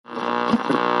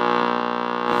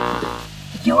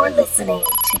You're listening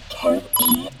to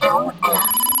KELF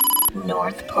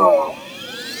North Pole.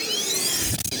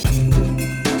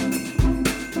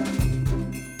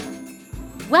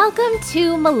 Welcome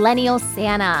to Millennial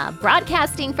Santa,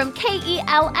 broadcasting from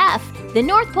KELF, the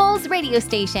North Pole's radio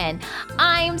station.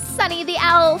 I'm Sunny the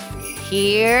Elf.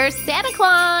 Here's Santa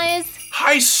Claus.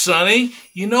 Hi, Sunny.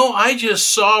 You know, I just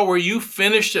saw where you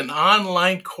finished an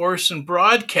online course in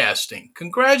broadcasting.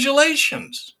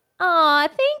 Congratulations. Aw,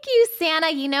 thank you,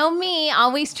 Santa. You know me,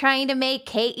 always trying to make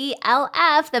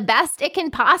KELF the best it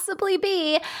can possibly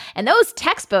be. And those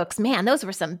textbooks, man, those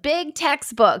were some big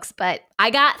textbooks, but I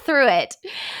got through it.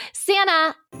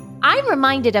 Santa, I'm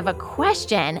reminded of a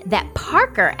question that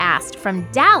Parker asked from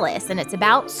Dallas, and it's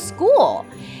about school.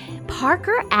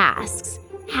 Parker asks,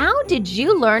 how did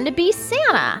you learn to be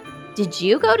Santa? Did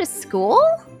you go to school?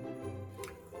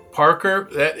 Parker,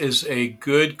 that is a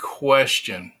good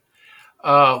question.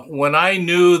 When I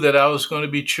knew that I was going to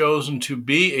be chosen to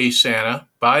be a Santa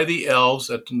by the elves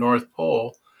at the North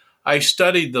Pole, I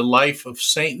studied the life of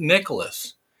St.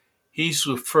 Nicholas. He's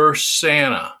the first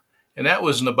Santa, and that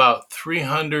was in about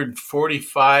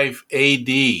 345 AD.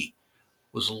 It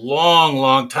was a long,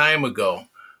 long time ago,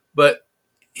 but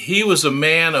he was a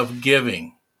man of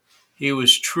giving. He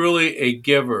was truly a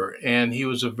giver, and he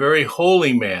was a very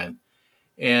holy man.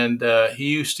 And he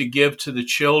used to give to the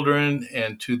children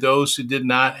and to those who did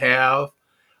not have.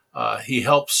 He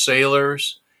helped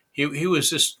sailors. He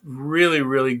was just really,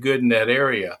 really good in that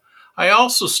area. I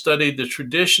also studied the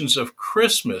traditions of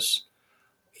Christmas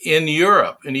in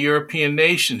Europe, in the European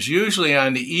nations, usually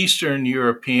on the Eastern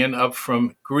European, up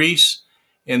from Greece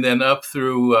and then up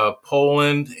through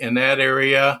Poland and that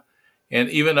area, and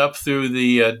even up through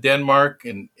the Denmark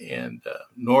and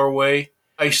Norway.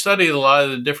 I studied a lot of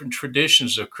the different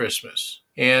traditions of Christmas,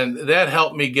 and that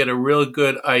helped me get a real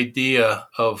good idea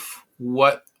of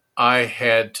what I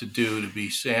had to do to be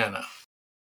Santa.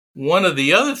 One of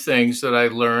the other things that I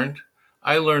learned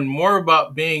more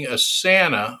about being a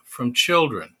Santa from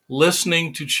children.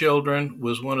 Listening to children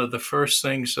was one of the first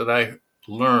things that I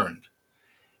learned.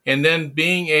 And then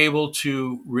being able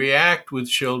to react with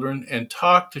children and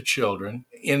talk to children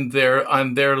on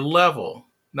their level.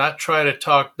 Not try to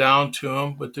talk down to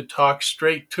them, but to talk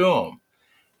straight to them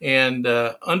and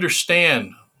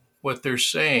understand what they're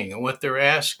saying and what they're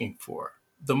asking for.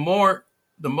 The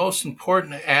most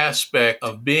important aspect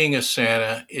of being a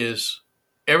Santa is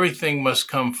everything must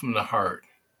come from the heart.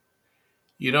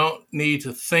 You don't need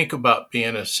to think about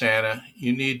being a Santa.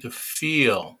 You need to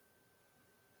feel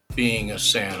being a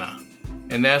Santa.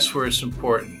 And that's where it's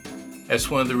important. That's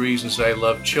one of the reasons I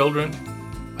love children,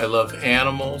 I love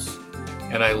animals,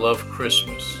 and I love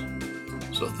Christmas.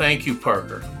 So thank you,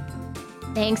 Parker.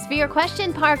 Thanks for your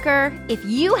question, Parker. If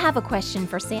you have a question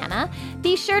for Santa,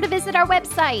 be sure to visit our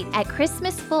website at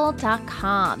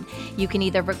christmasful.com. You can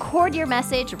either record your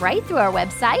message right through our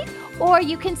website, or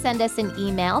you can send us an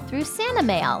email through Santa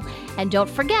Mail. And don't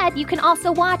forget, you can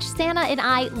also watch Santa and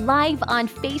I live on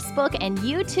Facebook and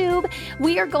YouTube.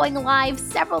 We are going live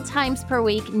several times per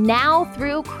week now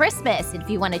through Christmas. If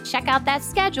you want to check out that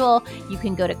schedule, you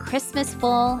can go to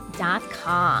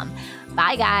christmasful.com.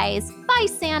 Bye, guys. Bye,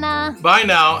 Santa. Bye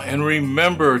now, and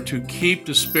remember to keep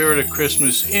the spirit of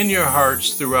Christmas in your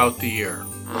hearts throughout the year.